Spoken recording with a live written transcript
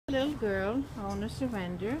girl, owner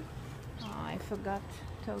surrender. I forgot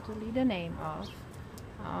totally the name of.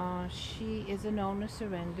 She is an owner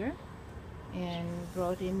surrender and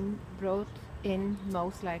brought in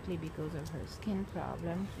most likely because of her skin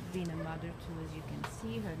problem. She's been a mother too, as you can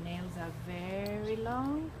see. Her nails are very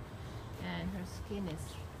long and her skin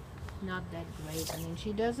is not that great. I mean,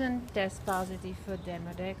 she doesn't test positive for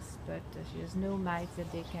Demodex, but she has no mites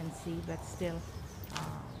that they can see, but still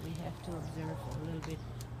we have to observe a little bit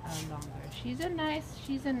longer. She's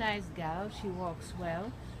a nice gal. She walks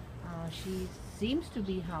well. She seems to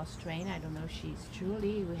be house trained. I don't know if she's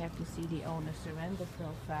truly. We have to see the owner surrender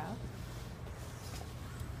profile.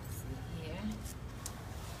 See here.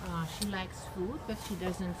 She likes food, but she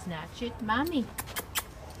doesn't snatch it. Mommy,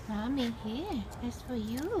 here. That's for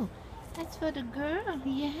you. That's for the girl.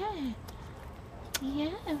 Yeah.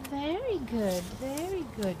 Yeah, very good. Very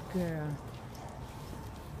good girl.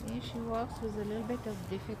 Yeah, she walks with a little bit of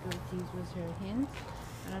difficulties with her hinge.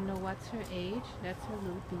 I don't know what's her age. That's her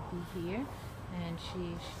little pee-pee here. And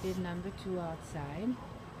she did number 2 outside.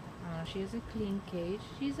 She has a clean cage.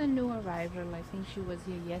 She's a new arrival. I think she was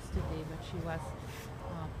here yesterday, but she was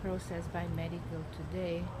processed by medical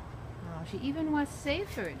today. She even was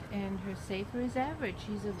safered, and her safer is average.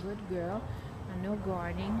 She's a good girl. No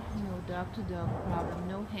guarding, no dog-to-dog problem,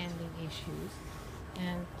 no handling issues.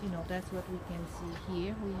 And you know, that's what we can see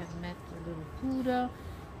here. We have met a little poodle.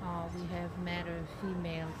 We have met a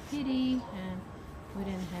female kitty, and we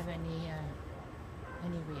didn't have any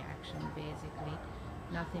reaction. Basically,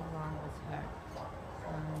 nothing wrong with her.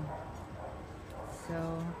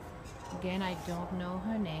 So again, I don't know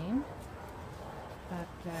her name, but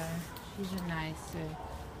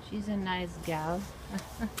she's a nice gal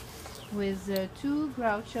with 2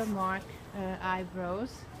 Groucho Mark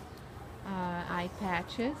eyebrows. Eye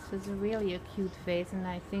patches. It's a really a cute face, and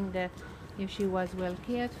I think that if she was well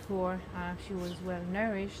cared for, she was well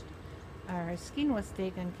nourished, her skin was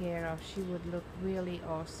taken care of, she would look really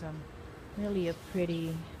awesome. Really a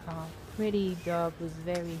pretty dog with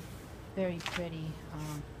very pretty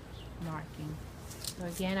marking. So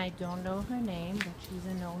again, I don't know her name, but she's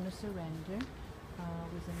an owner surrender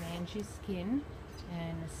with a mangy skin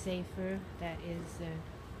and a safer that is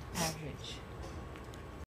average.